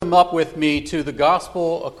open up with me to the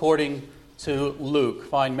Gospel according to Luke.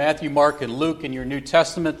 Find Matthew, Mark, and Luke in your New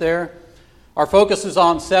Testament there. Our focus is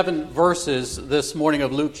on 7 verses this morning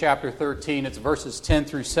of Luke chapter 13. It's verses 10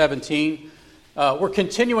 through 17. We're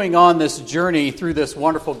continuing on this journey through this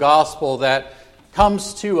wonderful gospel that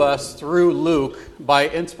comes to us through Luke by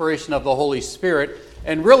inspiration of the Holy Spirit,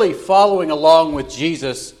 and really following along with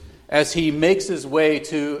Jesus as he makes his way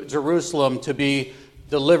to Jerusalem to be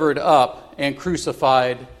delivered up and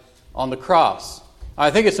crucified on the cross.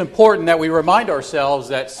 I think it's important that we remind ourselves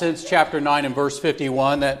that since chapter 9 and verse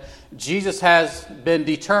 51 that Jesus has been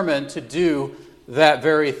determined to do that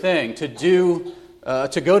very thing, to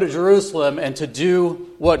go to Jerusalem and to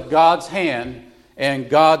do what God's hand and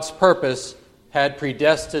God's purpose had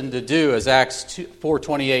predestined to do, as Acts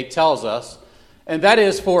 4:28 tells us, and that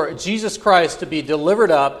is for Jesus Christ to be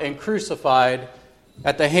delivered up and crucified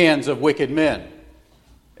at the hands of wicked men.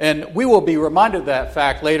 And we will be reminded of that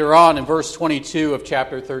fact later on in verse 22 of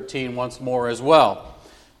chapter 13 once more as well.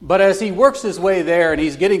 But as he works his way there and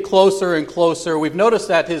he's getting closer and closer, we've noticed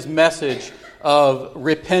that his message of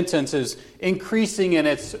repentance is increasing in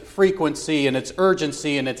its frequency and its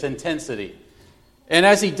urgency and its intensity. And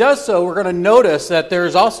as he does so, we're going to notice that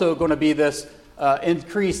there's also going to be this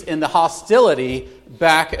increase in the hostility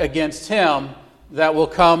back against him that will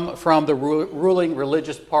come from the ruling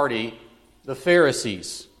religious party, the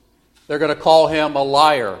Pharisees. They're going to call him a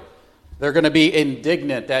liar. They're going to be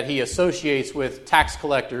indignant that he associates with tax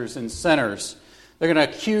collectors and sinners. They're going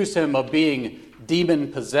to accuse him of being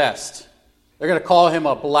demon-possessed. They're going to call him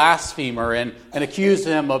a blasphemer and accuse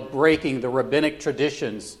him of breaking the rabbinic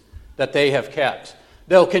traditions that they have kept.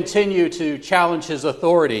 They'll continue to challenge his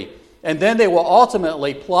authority. And then they will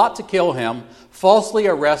ultimately plot to kill him, falsely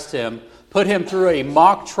arrest him, put him through a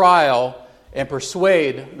mock trial, and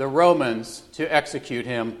persuade the Romans to execute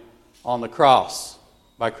him on the cross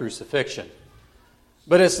by crucifixion.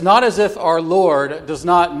 But it's not as if our Lord does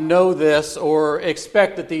not know this or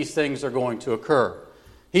expect that these things are going to occur.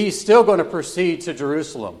 He's still going to proceed to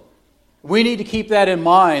Jerusalem. We need to keep that in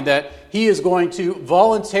mind, that he is going to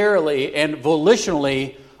voluntarily and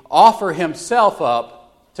volitionally offer himself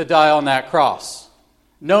up to die on that cross.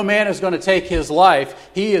 No man is going to take his life.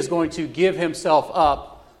 He is going to give himself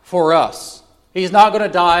up for us. He's not going to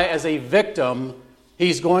die as a victim.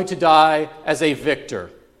 He's going to die as a victor.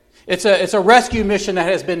 It's a rescue mission that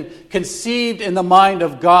has been conceived in the mind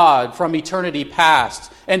of God from eternity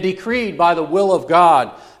past and decreed by the will of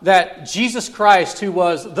God, that Jesus Christ, who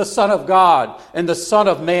was the Son of God and the Son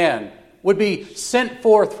of Man, would be sent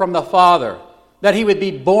forth from the Father, that he would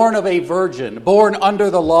be born of a virgin, born under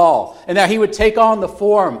the law, and that he would take on the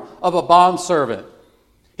form of a bondservant.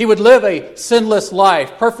 He would live a sinless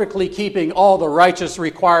life, perfectly keeping all the righteous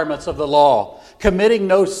requirements of the law, committing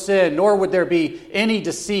no sin, nor would there be any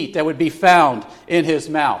deceit that would be found in his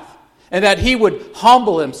mouth. And that he would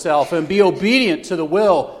humble himself and be obedient to the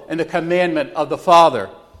will and the commandment of the Father,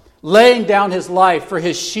 laying down his life for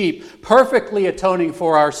his sheep, perfectly atoning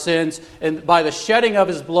for our sins and by the shedding of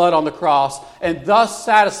his blood on the cross, and thus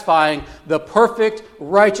satisfying the perfect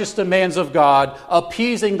righteous demands of God,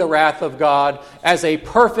 appeasing the wrath of God as a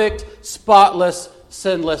perfect, spotless,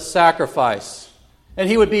 sinless sacrifice. And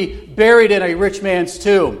he would be buried in a rich man's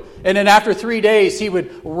tomb. And then after 3 days, he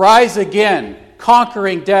would rise again,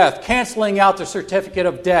 conquering death, canceling out the certificate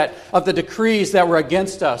of debt of the decrees that were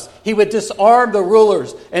against us. He would disarm the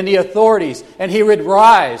rulers and the authorities, and he would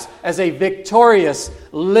rise as a victorious,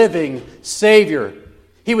 living Savior.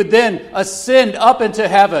 He would then ascend up into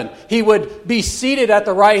heaven. He would be seated at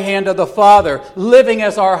the right hand of the Father, living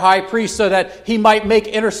as our high priest, so that he might make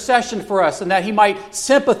intercession for us and that he might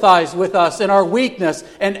sympathize with us in our weakness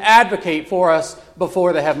and advocate for us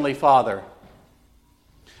before the Heavenly Father.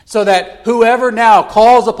 So that whoever now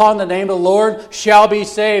calls upon the name of the Lord shall be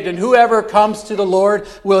saved, and whoever comes to the Lord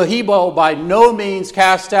will he by no means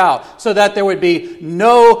cast out, so that there would be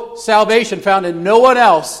no salvation found in no one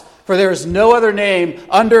else, for there is no other name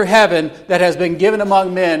under heaven that has been given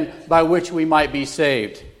among men by which we might be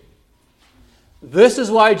saved. This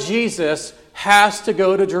is why Jesus has to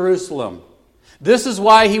go to Jerusalem. This is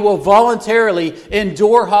why he will voluntarily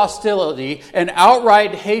endure hostility and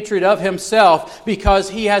outright hatred of himself, because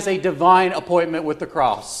he has a divine appointment with the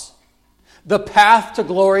cross. The path to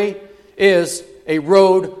glory is a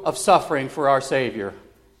road of suffering for our Savior.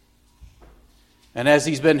 And as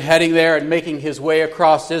he's been heading there and making his way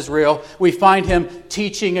across Israel, we find him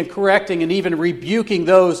teaching and correcting and even rebuking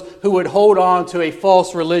those who would hold on to a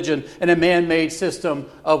false religion and a man-made system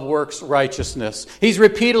of works righteousness. He's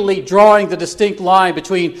repeatedly drawing the distinct line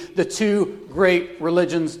between the two great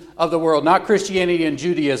religions of the world, not Christianity and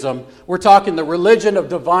Judaism. We're talking the religion of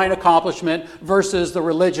divine accomplishment versus the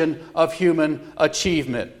religion of human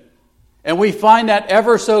achievement. And we find that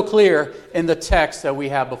ever so clear in the text that we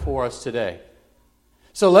have before us today.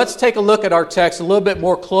 So let's take a look at our text a little bit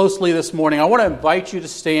more closely this morning. I want to invite you to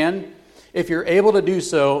stand, if you're able to do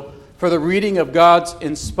so, for the reading of God's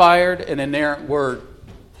inspired and inerrant word.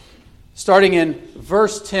 Starting in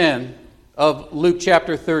verse 10 of Luke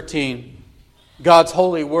chapter 13, God's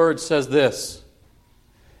holy word says this: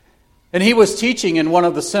 "And he was teaching in one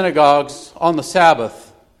of the synagogues on the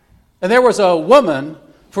Sabbath. And there was a woman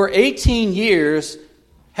for 18 years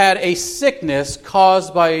had a sickness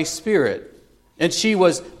caused by a spirit. And she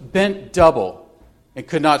was bent double and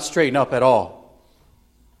could not straighten up at all.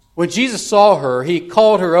 When Jesus saw her, he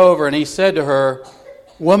called her over and he said to her,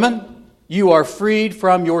 'Woman, you are freed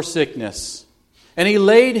from your sickness.' And he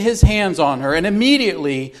laid his hands on her, and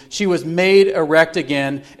immediately she was made erect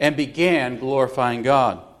again and began glorifying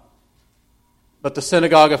God. But the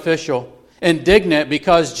synagogue official, indignant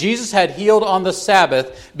because Jesus had healed on the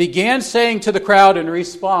Sabbath, began saying to the crowd in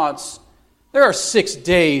response, 'There are 6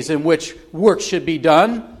 days in which work should be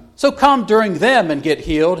done, so come during them and get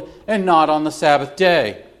healed, and not on the Sabbath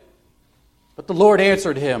day.' But the Lord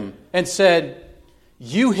answered him and said,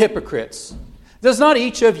 'You hypocrites, does not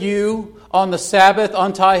each of you on the Sabbath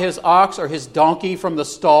untie his ox or his donkey from the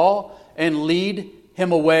stall and lead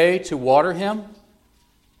him away to water him?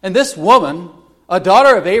 And this woman, a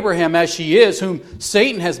daughter of Abraham as she is, whom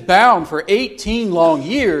Satan has bound for 18 long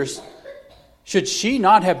years, should she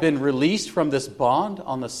not have been released from this bond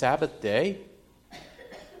on the Sabbath day?'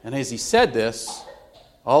 And as he said this,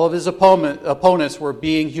 all of his opponents were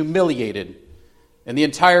being humiliated, and the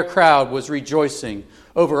entire crowd was rejoicing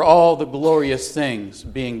over all the glorious things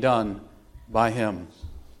being done by him."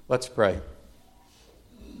 Let's pray.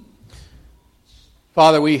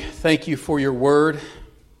 Father, we thank you for your word.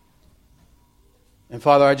 And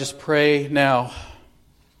Father, I just pray now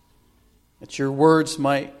that your words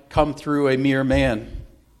might come through a mere man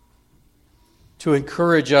to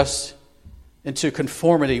encourage us into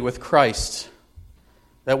conformity with Christ,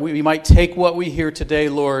 that we might take what we hear today,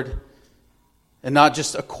 Lord, and not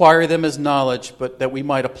just acquire them as knowledge, but that we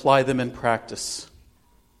might apply them in practice.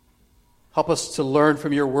 Help us to learn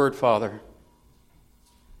from your word, Father.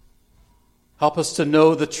 Help us to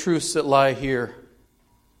know the truths that lie here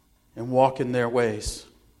and walk in their ways.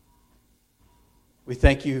 We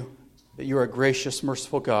thank you that you are a gracious,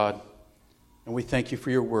 merciful God, and we thank you for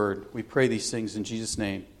your word. We pray these things in Jesus'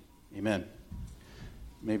 name. Amen.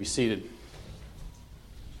 You may be seated.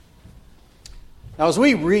 Now, as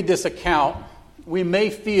we read this account, we may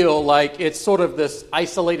feel like it's sort of this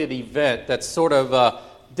isolated event that's sort of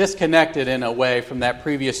disconnected in a way from that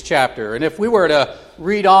previous chapter. And if we were to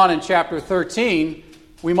read on in chapter 13,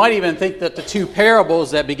 we might even think that the two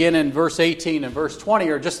parables that begin in verse 18 and verse 20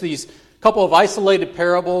 are just these couple of isolated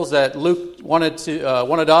parables that Luke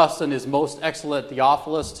wanted us and his most excellent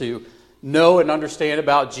Theophilus to know and understand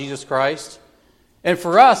about Jesus Christ. And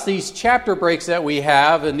for us, these chapter breaks that we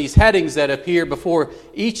have and these headings that appear before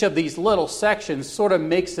each of these little sections sort of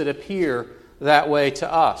makes it appear that way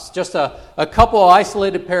to us. Just a couple of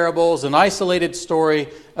isolated parables, an isolated story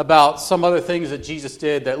about some other things that Jesus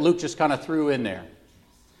did that Luke just kind of threw in there.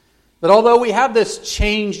 But although we have this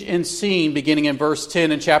change in scene beginning in verse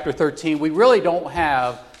 10 in chapter 13, we really don't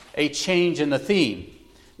have a change in the theme.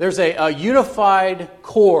 There's a unified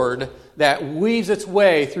chord that weaves its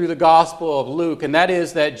way through the Gospel of Luke, and that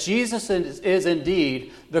is that Jesus is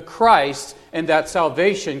indeed the Christ, and that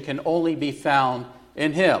salvation can only be found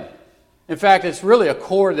in him. In fact, it's really a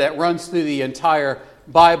chord that runs through the entire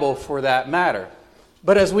Bible for that matter.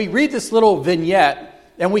 But as we read this little vignette,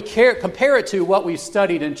 and we compare it to what we've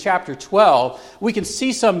studied in chapter 12, we can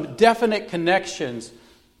see some definite connections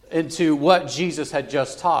into what Jesus had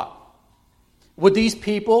just taught. Would these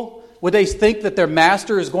people, would they think that their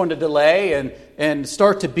master is going to delay and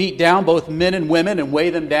start to beat down both men and women and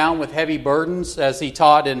weigh them down with heavy burdens, as he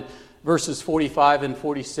taught in verses 45 and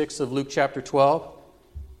 46 of Luke chapter 12?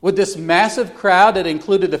 Would this massive crowd that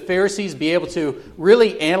included the Pharisees be able to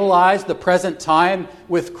really analyze the present time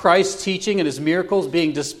with Christ's teaching and his miracles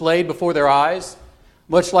being displayed before their eyes?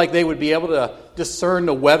 Much like they would be able to discern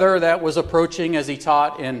the weather that was approaching as he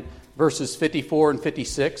taught in verses 54 and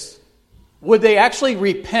 56? Would they actually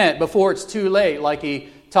repent before it's too late, like he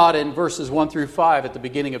taught in verses 1 through 5 at the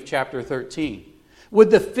beginning of chapter 13? Would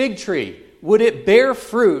the fig tree, would it bear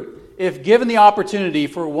fruit if given the opportunity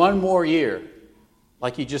for one more year,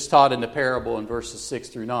 like he just taught in the parable in verses 6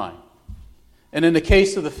 through 9? And in the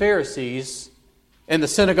case of the Pharisees and the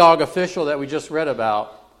synagogue official that we just read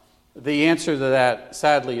about, the answer to that,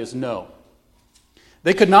 sadly, is no.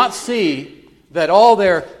 They could not see that all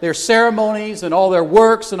their ceremonies and all their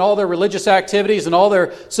works and all their religious activities and all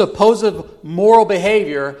their supposed moral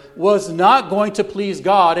behavior was not going to please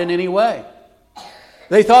God in any way.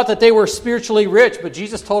 They thought that they were spiritually rich, but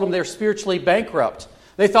Jesus told them they're spiritually bankrupt.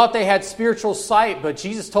 They thought they had spiritual sight, but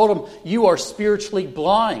Jesus told them, you are spiritually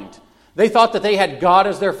blind. They thought that they had God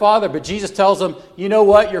as their father, but Jesus tells them, you know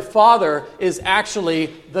what? Your father is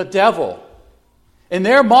actually the devil. In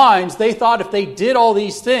their minds, they thought if they did all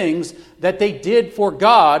these things that they did for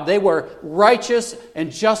God, they were righteous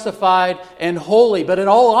and justified and holy. But in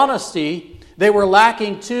all honesty, they were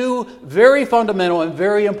lacking two very fundamental and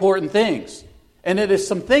very important things. And it is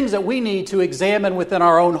some things that we need to examine within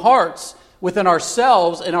our own hearts, within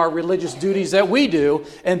ourselves and our religious duties that we do.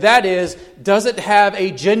 And that is, does it have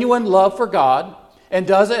a genuine love for God? And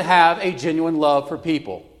does it have a genuine love for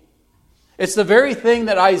people? It's the very thing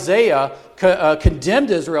that Isaiah condemned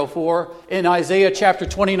Israel for in Isaiah chapter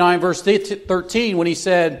 29, verse 13, when he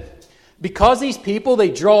said, because these people, they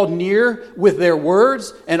draw near with their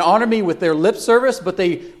words and honor me with their lip service, but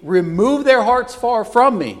they remove their hearts far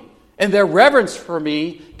from me. And their reverence for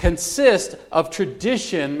me consists of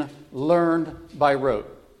tradition learned by rote.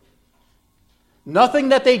 Nothing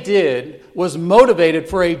that they did was motivated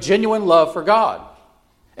for a genuine love for God.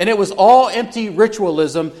 And it was all empty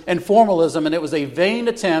ritualism and formalism, and it was a vain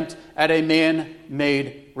attempt at a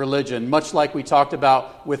man-made religion, much like we talked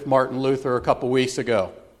about with Martin Luther a couple weeks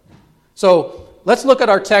ago. So let's look at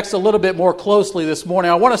our text a little bit more closely this morning.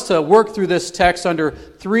 I want us to work through this text under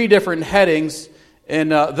three different headings,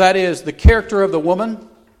 and that is the character of the woman,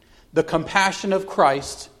 the compassion of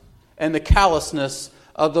Christ, and the callousness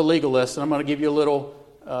of the legalist. And I'm going to give you a little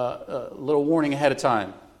warning ahead of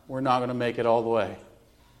time. We're not going to make it all the way.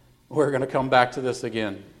 We're going to come back to this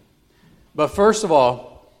again. But first of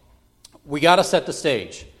all, we got to set the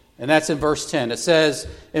stage. And that's in verse 10. It says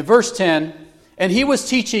in verse 10, and he was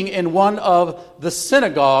teaching in one of the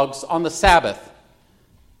synagogues on the Sabbath.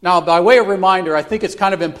 Now, by way of reminder, I think it's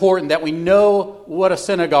kind of important that we know what a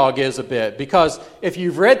synagogue is a bit. Because if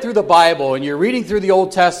you've read through the Bible and you're reading through the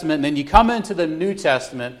Old Testament and then you come into the New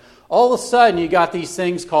Testament, all of a sudden you got these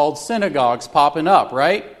things called synagogues popping up,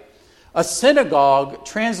 right? A synagogue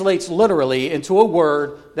translates literally into a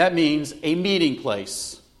word that means a meeting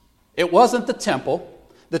place. It wasn't the temple.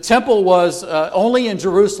 The temple was only in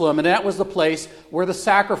Jerusalem, and that was the place where the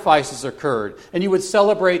sacrifices occurred. And you would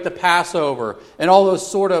celebrate the Passover and all those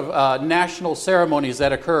sort of national ceremonies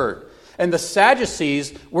that occurred. And the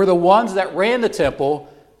Sadducees were the ones that ran the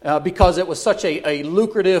temple because it was such a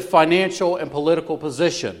lucrative financial and political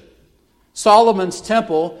position. Solomon's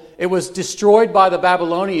temple, it was destroyed by the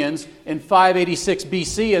Babylonians in 586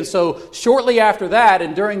 BC. And so shortly after that,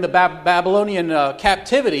 and during the Babylonian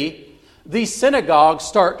captivity, these synagogues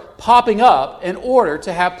start popping up in order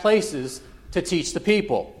to have places to teach the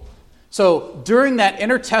people. So during that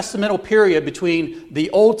intertestamental period between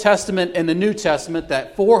the Old Testament and the New Testament,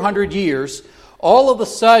 that 400 years, all of a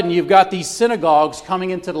sudden you've got these synagogues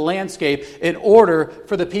coming into the landscape in order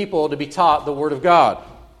for the people to be taught the Word of God.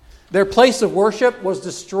 Their place of worship was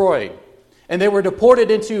destroyed, and they were deported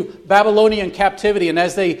into Babylonian captivity. And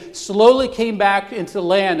as they slowly came back into the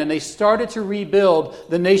land and they started to rebuild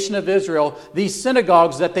the nation of Israel, these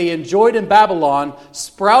synagogues that they enjoyed in Babylon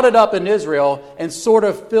sprouted up in Israel and sort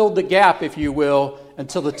of filled the gap, if you will,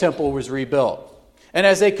 until the temple was rebuilt. And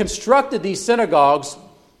as they constructed these synagogues,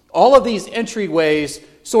 all of these entryways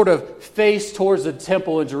sort of faced towards the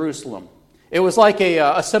temple in Jerusalem. It was like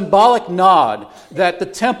a symbolic nod that the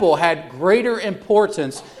temple had greater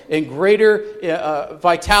importance and greater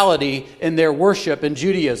vitality in their worship in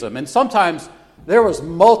Judaism. And sometimes there was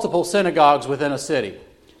multiple synagogues within a city.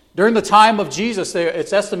 During the time of Jesus,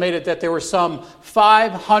 it's estimated that there were some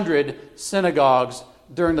 500 synagogues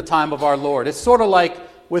during the time of our Lord. It's sort of like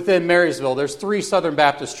within Marysville, there's 3 Southern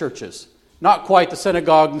Baptist churches. Not quite the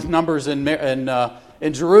synagogue numbers in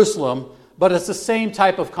Jerusalem, but it's the same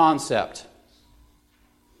type of concept.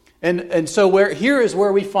 And so here is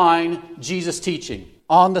where we find Jesus teaching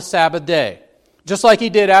on the Sabbath day. Just like he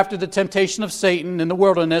did after the temptation of Satan in the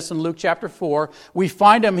wilderness in Luke chapter 4, we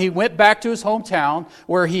find him, he went back to his hometown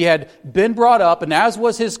where he had been brought up, and as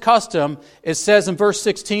was his custom, it says in verse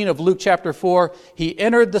 16 of Luke chapter 4, he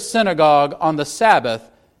entered the synagogue on the Sabbath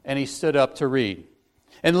and he stood up to read.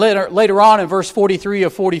 And later on in verse 43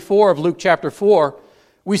 of 44 of Luke chapter 4,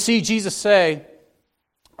 we see Jesus say,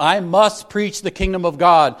 I must preach the kingdom of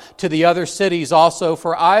God to the other cities also,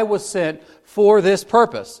 for I was sent for this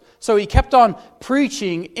purpose. So he kept on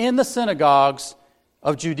preaching in the synagogues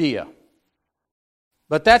of Judea.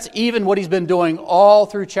 But that's even what he's been doing all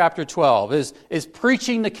through chapter 12, is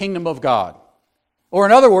preaching the kingdom of God. Or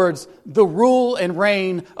in other words, the rule and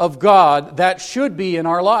reign of God that should be in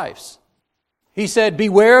our lives. He said,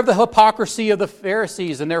 beware of the hypocrisy of the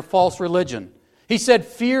Pharisees and their false religion. He said,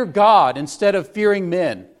 fear God instead of fearing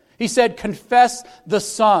men. He said, confess the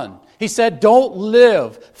Son. He said, don't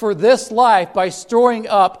live for this life by storing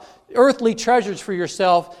up earthly treasures for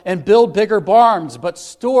yourself and build bigger barns, but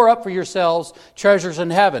store up for yourselves treasures in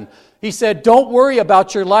heaven. He said, don't worry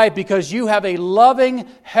about your life because you have a loving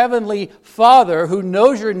heavenly Father who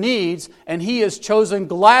knows your needs, and He has chosen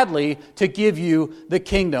gladly to give you the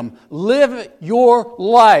kingdom. Live your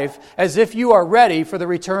life as if you are ready for the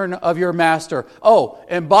return of your Master. Oh,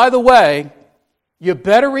 and by the way, you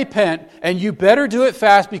better repent, and you better do it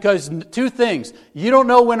fast, because two things. You don't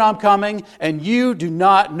know when I'm coming, and you do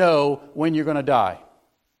not know when you're going to die.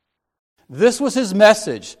 This was his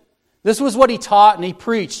message. This was what he taught and he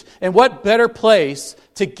preached. And what better place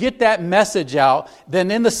to get that message out than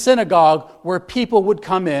in the synagogue where people would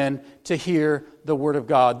come in to hear the Word of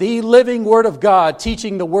God. The living Word of God,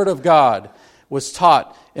 teaching the Word of God, was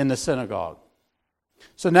taught in the synagogue.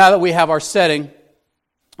 So now that we have our setting,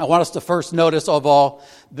 I want us to first notice of all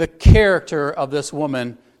the character of this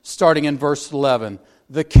woman, starting in verse 11.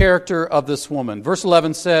 The character of this woman. Verse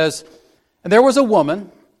 11 says, and there was a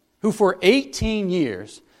woman who for 18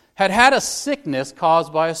 years had had a sickness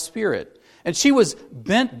caused by a spirit, and she was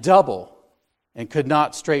bent double and could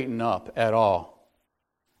not straighten up at all.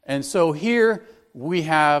 And so here we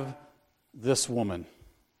have this woman.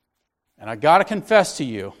 And I got to confess to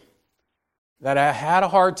you that I had a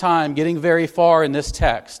hard time getting very far in this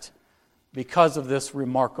text because of this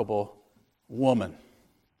remarkable woman.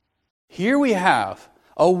 Here we have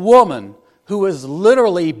a woman who is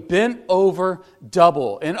literally bent over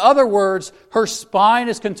double. In other words, her spine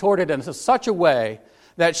is contorted in such a way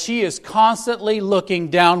that she is constantly looking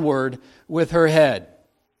downward with her head.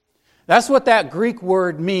 That's what that Greek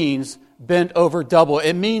word means, bent over double.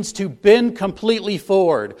 It means to bend completely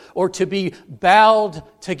forward or to be bowed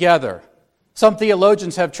together. Some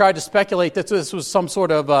theologians have tried to speculate that this was some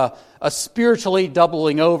sort of a spiritually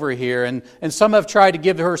doubling over here, and some have tried to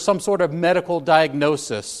give her some sort of medical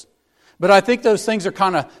diagnosis. But I think those things are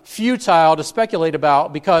kind of futile to speculate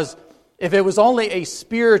about, because if it was only a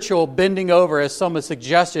spiritual bending over, as some have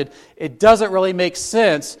suggested, it doesn't really make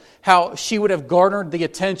sense how she would have garnered the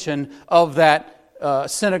attention of that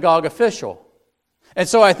synagogue official. And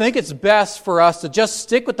so I think it's best for us to just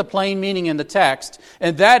stick with the plain meaning in the text,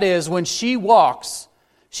 and that is, when she walks,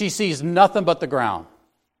 she sees nothing but the ground.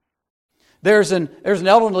 There's an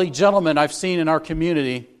elderly gentleman I've seen in our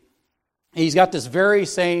community. He's got this very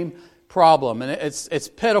same problem, and it's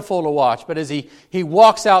pitiful to watch. But as he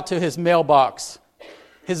walks out to his mailbox,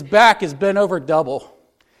 his back is bent over double.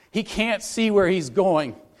 He can't see where he's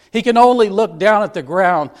going. He can only look down at the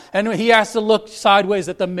ground, and he has to look sideways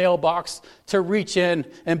at the mailbox to reach in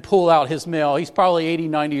and pull out his mail. He's probably 80,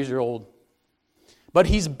 90 years old. But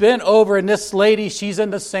he's bent over, and this lady, she's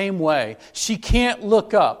in the same way. She can't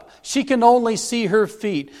look up. She can only see her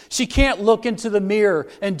feet. She can't look into the mirror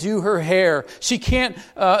and do her hair. She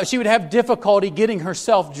would have difficulty getting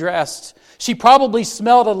herself dressed. She probably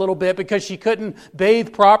smelled a little bit because she couldn't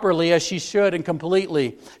bathe properly as she should and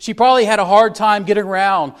completely. She probably had a hard time getting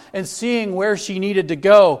around and seeing where she needed to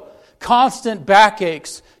go. Constant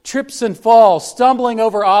backaches, trips and falls, stumbling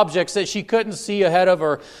over objects that she couldn't see ahead of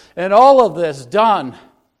her. And all of this done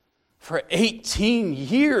for 18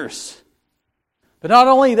 years. But not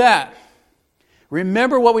only that,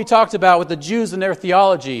 remember what we talked about with the Jews and their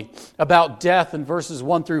theology about death in verses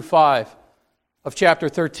 1 through 5 of chapter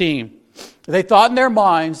 13. They thought in their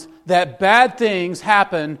minds that bad things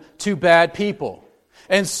happen to bad people.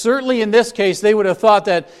 And certainly in this case, they would have thought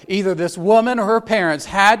that either this woman or her parents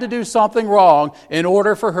had to do something wrong in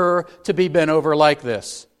order for her to be bent over like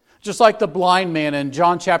this. Just like the blind man in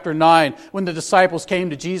John chapter 9, when the disciples came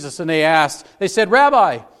to Jesus and they said,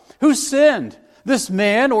 Rabbi, who sinned, this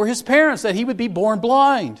man or his parents, that he would be born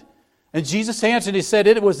blind? And Jesus answered, he said,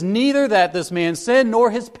 it was neither that this man sinned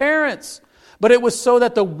nor his parents, but it was so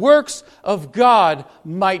that the works of God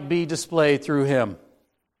might be displayed through him.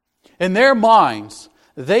 In their minds,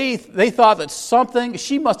 they thought that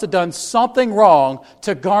she must have done something wrong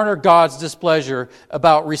to garner God's displeasure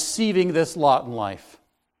about receiving this lot in life.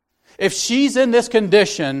 If she's in this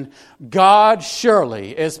condition, God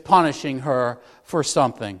surely is punishing her for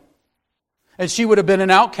something. And she would have been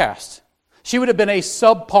an outcast. She would have been a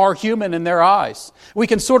subpar human in their eyes. We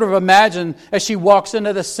can sort of imagine as she walks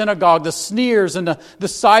into the synagogue, the sneers and the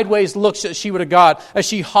sideways looks that she would have got as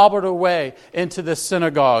she hobbled her way into the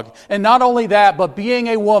synagogue. And not only that, but being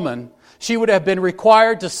a woman, she would have been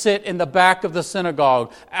required to sit in the back of the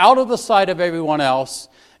synagogue, out of the sight of everyone else,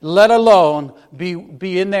 let alone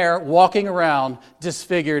be in there walking around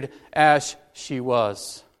disfigured as she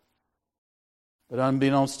was. But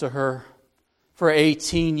unbeknownst to her, for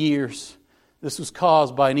 18 years, this was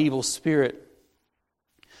caused by an evil spirit.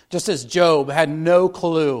 Just as Job had no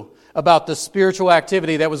clue about the spiritual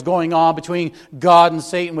activity that was going on between God and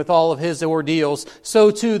Satan with all of his ordeals,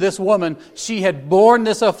 so too this woman, she had borne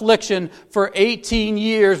this affliction for 18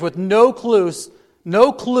 years with no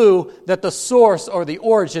clue that the source or the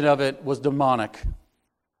origin of it was demonic.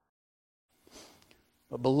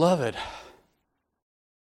 But beloved,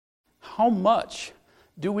 how much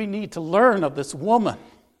do we need to learn of this woman?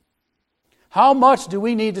 How much do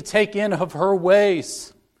we need to take in of her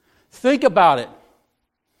ways? Think about it.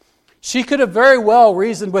 She could have very well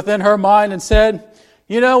reasoned within her mind and said,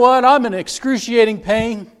 you know what, I'm in excruciating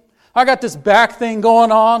pain. I got this back thing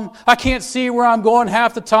going on. I can't see where I'm going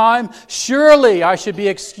half the time. Surely I should be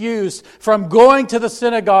excused from going to the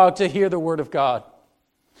synagogue to hear the Word of God.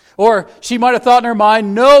 Or she might have thought in her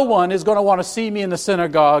mind, no one is going to want to see me in the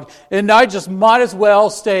synagogue, and I just might as well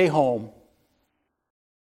stay home.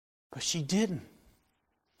 But she didn't.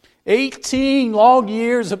 18 long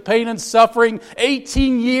years of pain and suffering,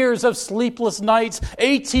 18 years of sleepless nights,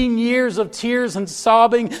 18 years of tears and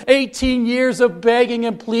sobbing, 18 years of begging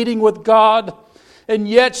and pleading with God. And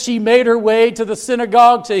yet she made her way to the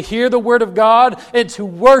synagogue to hear the Word of God and to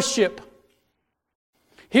worship.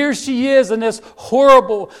 Here she is in this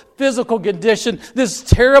horrible physical condition, this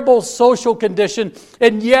terrible social condition,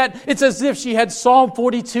 and yet it's as if she had Psalm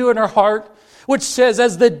 42 in her heart, which says,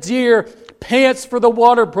 as the deer pants for the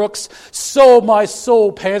water brooks, so my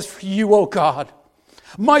soul pants for you, O God.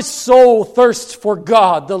 My soul thirsts for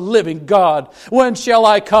God, the living God. When shall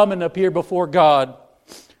I come and appear before God?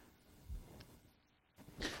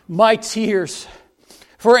 My tears,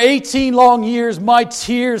 for 18 long years, my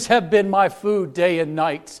tears have been my food day and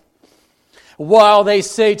night. While they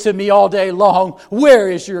say to me all day long, where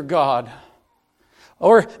is your God?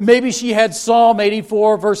 Or maybe she had Psalm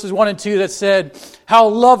 84 verses 1 and 2 that said, how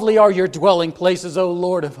lovely are your dwelling places, O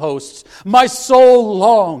Lord of hosts. My soul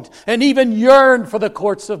longed and even yearned for the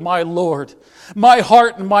courts of my Lord. My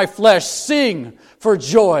heart and my flesh sing for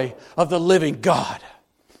joy of the living God.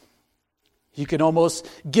 You can almost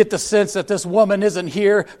get the sense that this woman isn't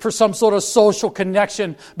here for some sort of social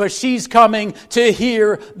connection, but she's coming to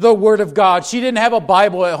hear the Word of God. She didn't have a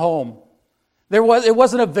Bible at home. It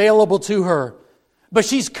wasn't available to her. But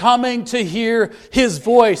she's coming to hear His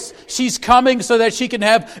voice. She's coming so that she can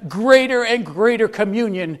have greater and greater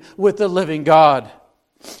communion with the living God.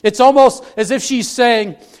 It's almost as if she's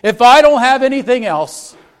saying, if I don't have anything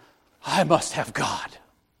else, I must have God.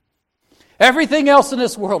 Everything else in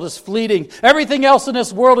this world is fleeting. Everything else in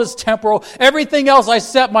this world is temporal. Everything else I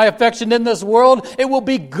set my affection in this world, it will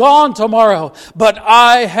be gone tomorrow. But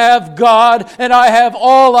I have God, and I have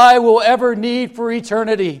all I will ever need for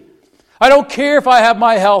eternity. I don't care if I have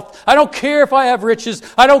my health. I don't care if I have riches.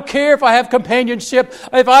 I don't care if I have companionship.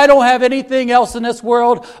 If I don't have anything else in this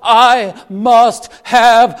world, I must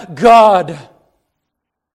have God.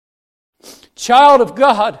 Child of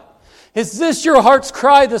God, is this your heart's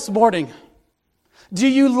cry this morning? Do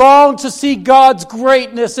you long to see God's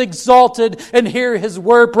greatness exalted and hear His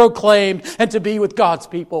word proclaimed and to be with God's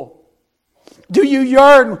people? Do you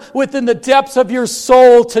yearn within the depths of your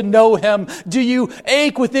soul to know Him? Do you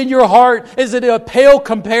ache within your heart? Is it a pale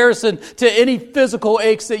comparison to any physical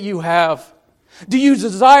aches that you have? Do you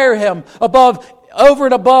desire Him over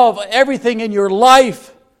and above everything in your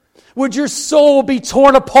life? Would your soul be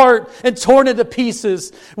torn apart and torn into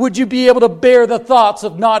pieces? Would you be able to bear the thoughts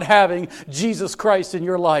of not having Jesus Christ in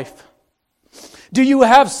your life? Do you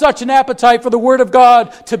have such an appetite for the Word of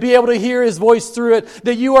God to be able to hear His voice through it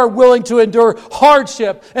that you are willing to endure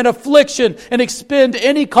hardship and affliction and expend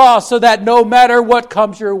any cost so that no matter what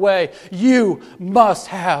comes your way, you must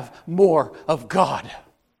have more of God?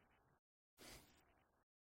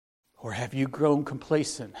 Or have you grown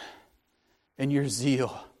complacent in your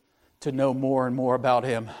zeal to know more and more about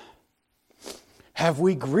Him? Have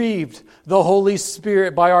we grieved the Holy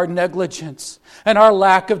Spirit by our negligence and our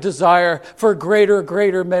lack of desire for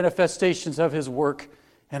greater manifestations of His work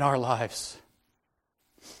in our lives?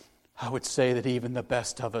 I would say that even the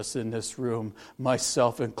best of us in this room,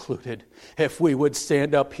 myself included, if we would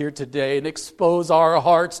stand up here today and expose our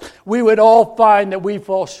hearts, we would all find that we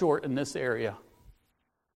fall short in this area.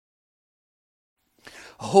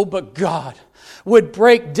 Oh, but God would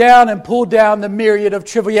break down and pull down the myriad of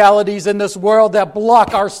trivialities in this world that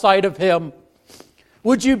block our sight of Him.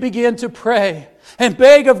 Would you begin to pray and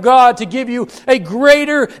beg of God to give you a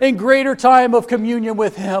greater and greater time of communion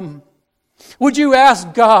with Him? Would you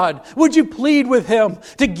ask God, would you plead with Him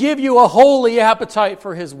to give you a holy appetite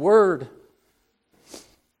for His Word?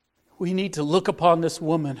 We need to look upon this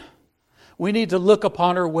woman. We need to look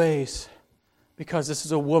upon her ways, because this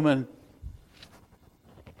is a woman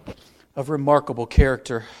of remarkable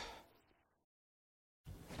character.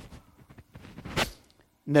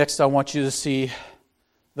 Next, I want you to see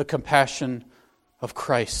the compassion of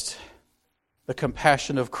Christ. The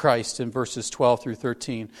compassion of Christ in verses 12 through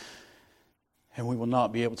 13. And we will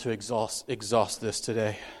not be able to exhaust this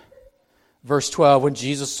today. Verse 12, when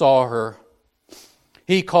Jesus saw her,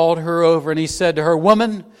 He called her over and He said to her,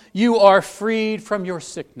 "Woman, you are freed from your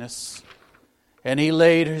sickness." And He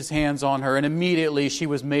laid His hands on her, and immediately she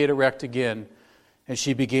was made erect again, and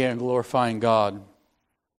she began glorifying God.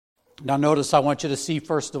 Now notice, I want you to see,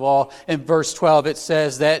 first of all, in verse 12, it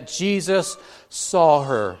says that Jesus saw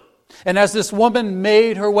her. And as this woman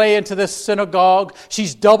made her way into this synagogue,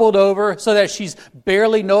 she's doubled over so that she's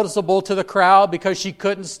barely noticeable to the crowd because she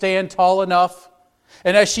couldn't stand tall enough.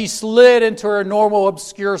 And as she slid into her normal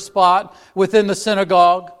obscure spot within the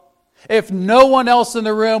synagogue, if no one else in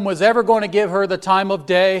the room was ever going to give her the time of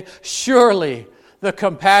day, surely the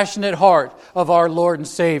compassionate heart of our Lord and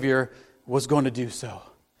Savior was going to do so.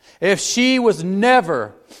 If she was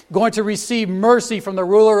never going to receive mercy from the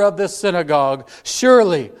ruler of this synagogue,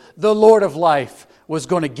 surely the Lord of life was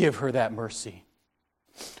going to give her that mercy.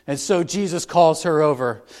 And so Jesus calls her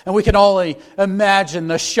over. And we can only imagine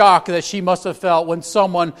the shock that she must have felt when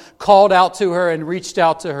someone called out to her and reached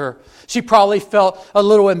out to her. She probably felt a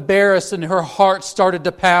little embarrassed and her heart started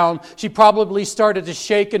to pound. She probably started to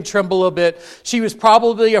shake and tremble a bit. She was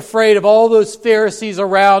probably afraid of all those Pharisees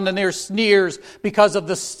around and their sneers because of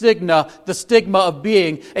the stigma of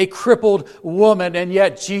being a crippled woman. And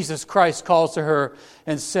yet Jesus Christ calls to her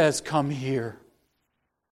and says, "Come here."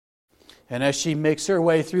 And as she makes her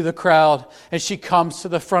way through the crowd and she comes to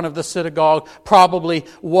the front of the synagogue, probably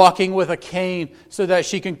walking with a cane so that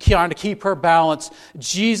she can kind of keep her balance,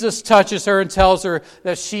 Jesus touches her and tells her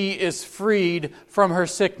that she is freed from her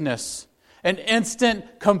sickness. An instant,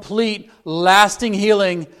 complete, lasting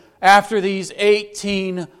healing after these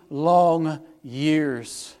 18 long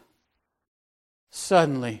years.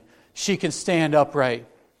 Suddenly, she can stand upright.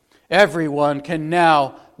 Everyone can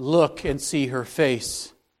now look and see her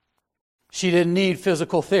face. She didn't need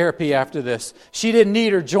physical therapy after this. She didn't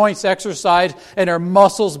need her joints exercised and her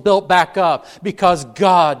muscles built back up because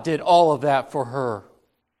God did all of that for her.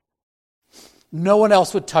 No one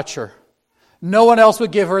else would touch her. No one else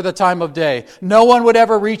would give her the time of day. No one would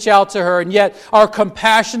ever reach out to her. And yet our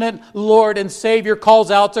compassionate Lord and Savior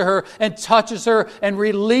calls out to her and touches her and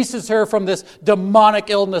releases her from this demonic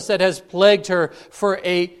illness that has plagued her for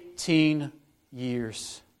 18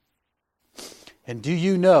 years. And do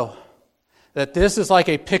you know that this is like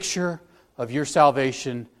a picture of your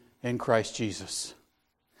salvation in Christ Jesus?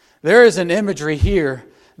 There is an imagery here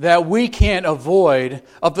that we can't avoid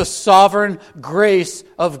of the sovereign grace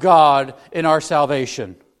of God in our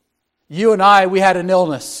salvation. You and I, we had an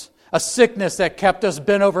illness, a sickness that kept us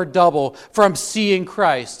bent over double from seeing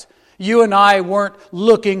Christ. You and I weren't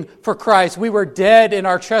looking for Christ. We were dead in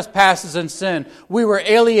our trespasses and sin. We were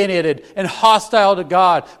alienated and hostile to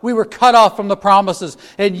God. We were cut off from the promises.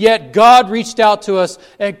 And yet God reached out to us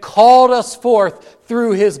and called us forth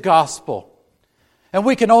through His gospel. And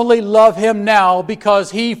we can only love Him now because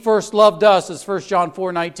He first loved us, as 1 John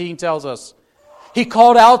 4:19 tells us. He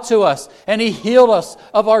called out to us and He healed us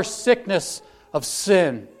of our sickness of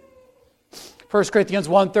sin. 1 Corinthians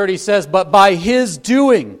 1:30 says, "But by His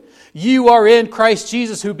doing, you are in Christ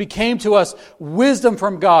Jesus, who became to us wisdom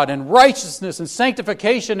from God and righteousness and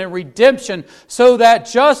sanctification and redemption, so that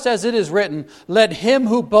just as it is written, let him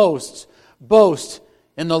who boasts, boast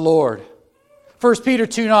in the Lord." 1 Peter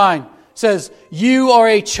 2:9 says, "You are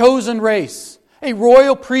a chosen race, a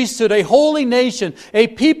royal priesthood, a holy nation, a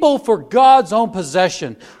people for God's own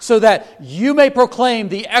possession, so that you may proclaim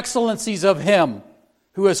the excellencies of Him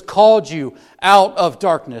who has called you out of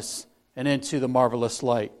darkness and into the marvelous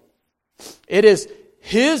light." It is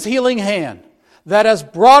His healing hand that has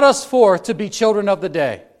brought us forth to be children of the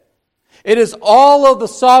day. It is all of the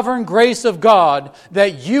sovereign grace of God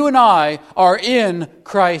that you and I are in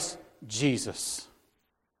Christ Jesus.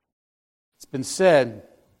 It's been said,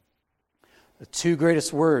 the two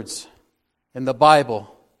greatest words in the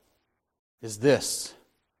Bible is this: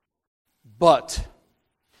 but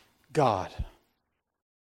God.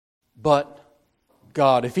 But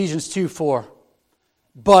God. Ephesians 2:4.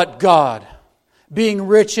 But God, being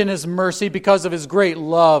rich in His mercy because of His great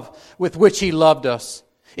love with which He loved us,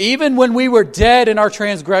 even when we were dead in our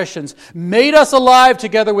transgressions, made us alive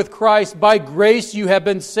together with Christ. By grace you have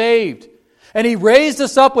been saved. And He raised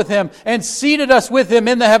us up with Him and seated us with Him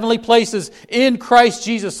in the heavenly places in Christ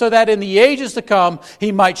Jesus, so that in the ages to come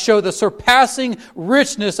He might show the surpassing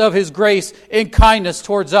richness of His grace and kindness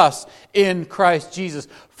towards us in Christ Jesus.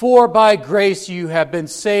 For by grace you have been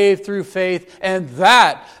saved through faith, and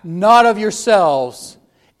that not of yourselves.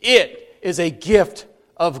 It is a gift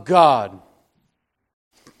of God.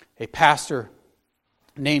 A pastor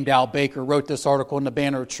named Al Baker wrote this article in the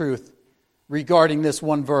Banner of Truth regarding this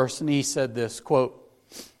one verse, and he said this, quote,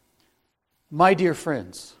 "My dear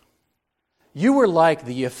friends, you were like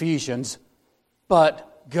the Ephesians,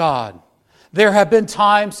 but God. There have been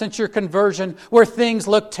times since your conversion where things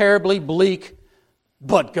looked terribly bleak,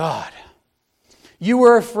 but God. You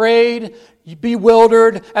were afraid,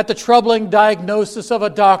 bewildered at the troubling diagnosis of a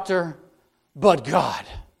doctor, but God.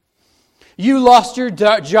 You lost your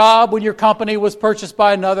job when your company was purchased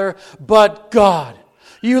by another, but God.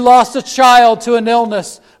 You lost a child to an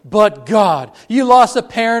illness, but God. You lost a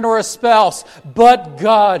parent or a spouse, but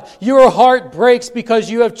God. Your heart breaks because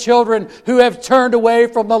you have children who have turned away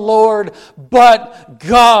from the Lord, but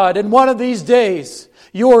God. And one of these days,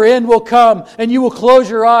 your end will come and you will close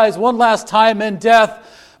your eyes one last time in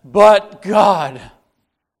death, but God.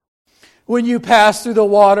 When you pass through the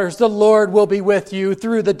waters, the Lord will be with you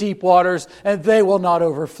through the deep waters, and they will not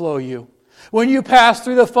overflow you. When you pass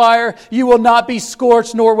through the fire, you will not be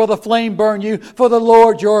scorched, nor will the flame burn you, for the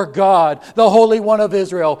Lord your God, the Holy One of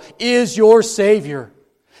Israel, is your Savior.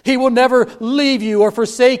 He will never leave you or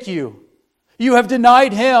forsake you. You have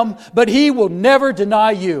denied Him, but He will never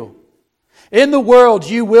deny you. In the world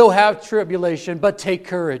you will have tribulation, but take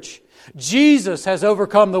courage. Jesus has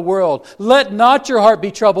overcome the world. Let not your heart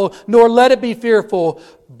be troubled, nor let it be fearful,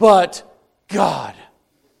 but God.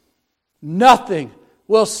 Nothing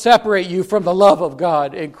will separate you from the love of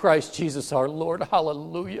God in Christ Jesus our Lord.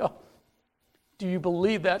 Hallelujah. Do you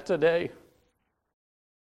believe that today?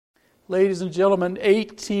 Ladies and gentlemen,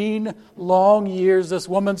 18 long years this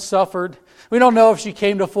woman suffered. We don't know if she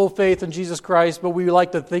came to full faith in Jesus Christ, but we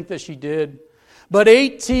like to think that she did. But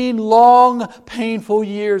 18 long, painful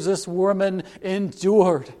years this woman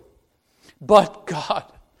endured. But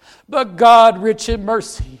God rich in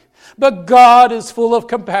mercy. But God is full of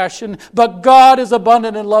compassion. But God is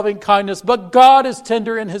abundant in loving kindness. But God is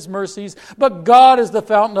tender in His mercies. But God is the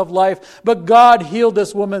fountain of life. But God healed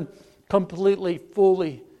this woman completely,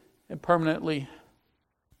 fully, and permanently.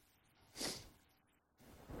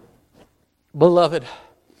 Beloved,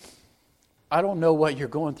 I don't know what you're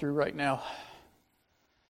going through right now.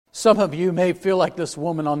 Some of you may feel like this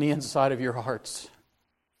woman on the inside of your hearts.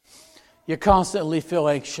 You constantly feel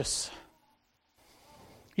anxious.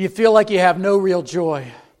 You feel like you have no real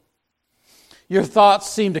joy. Your thoughts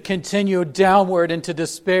seem to continue downward into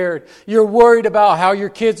despair. You're worried about how your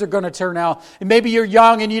kids are going to turn out. And maybe you're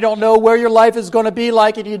young and you don't know where your life is going to be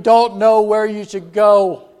like, and you don't know where you should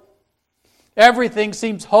go. Everything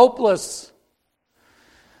seems hopeless.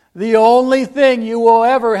 The only thing you will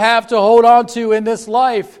ever have to hold on to in this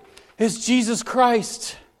life is Jesus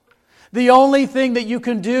Christ. The only thing that you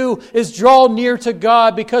can do is draw near to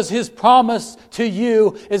God, because His promise to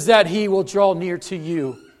you is that He will draw near to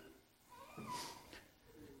you.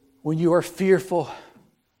 When you are fearful,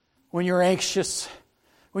 when you're anxious,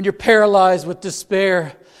 when you're paralyzed with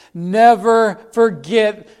despair, never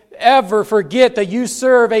forget that you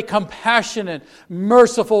serve a compassionate,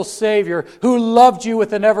 merciful Savior who loved you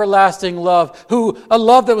with an everlasting love, a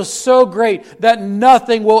love that was so great that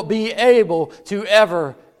nothing will be able to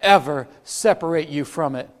ever separate you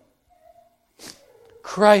from it.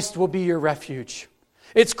 Christ will be your refuge.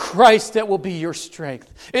 It's Christ that will be your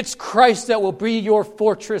strength. It's Christ that will be your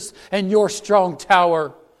fortress and your strong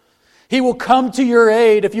tower. He will come to your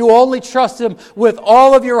aid if you only trust Him with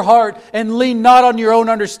all of your heart and lean not on your own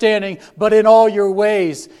understanding, but in all your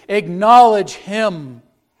ways acknowledge Him.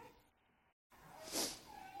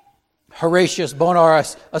 Horatius Bonar,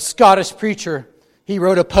 a Scottish preacher, he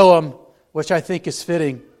wrote a poem which I think is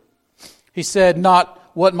fitting. He said,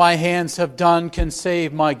 "Not what my hands have done can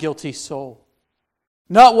save my guilty soul.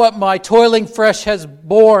 Not what my toiling flesh has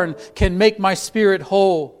borne can make my spirit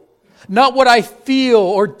whole. Not what I feel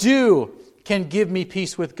or do can give me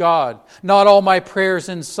peace with God. Not all my prayers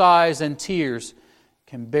and sighs and tears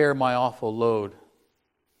can bear my awful load.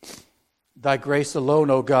 Thy grace alone,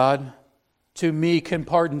 O God, to me can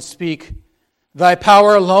pardon speak. Thy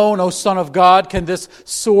power alone, O Son of God, can this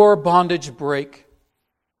sore bondage break.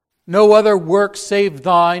 No other work save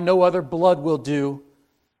thine, no other blood will do.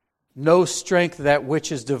 No strength that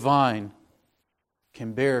which is divine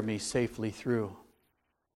can bear me safely through.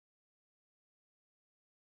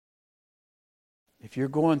 If you're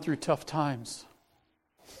going through tough times,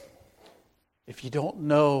 if you don't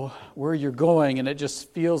know where you're going and it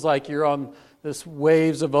just feels like you're on this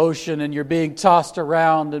waves of ocean and you're being tossed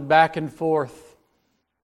around and back and forth,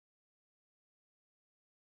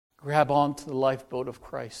 grab on to the lifeboat of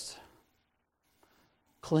Christ.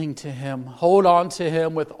 Cling to Him. Hold on to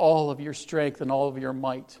Him with all of your strength and all of your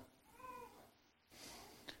might.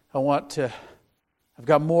 I've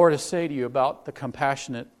got more to say to you about the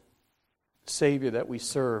compassionate Savior that we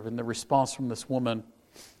serve and the response from this woman,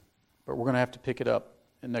 but we're going to have to pick it up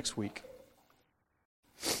next week.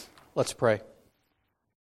 Let's pray.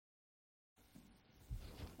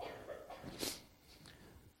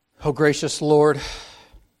 Oh, gracious Lord,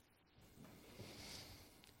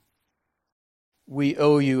 we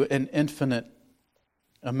owe you an infinite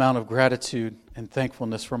amount of gratitude and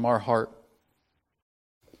thankfulness from our heart.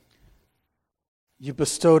 You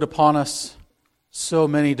bestowed upon us so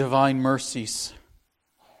many divine mercies.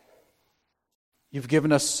 You've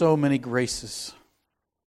given us so many graces.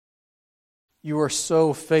 You are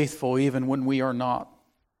so faithful even when we are not.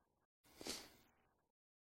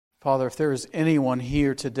 Father, if there is anyone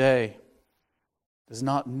here today who does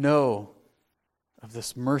not know of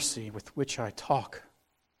this mercy with which I talk,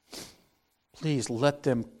 please let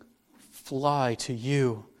them fly to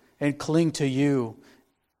you and cling to you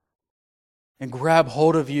and grab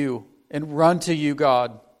hold of you and run to you,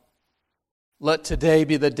 God. Let today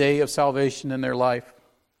be the day of salvation in their life.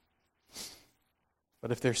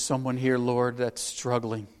 But if there's someone here, Lord, that's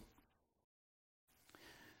struggling,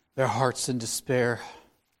 their heart's in despair,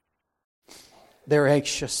 they're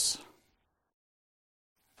anxious,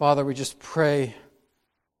 Father, we just pray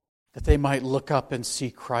that they might look up and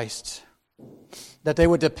see Christ, that they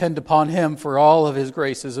would depend upon Him for all of His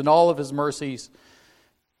graces and all of His mercies,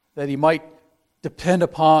 that He might depend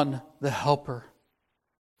upon the Helper,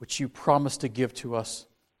 which you promised to give to us,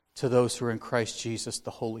 to those who are in Christ Jesus, the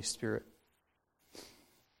Holy Spirit.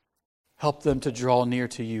 Help them to draw near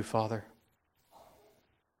to you, Father.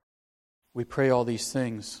 We pray all these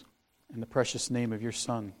things in the precious name of your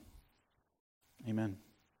Son. Amen.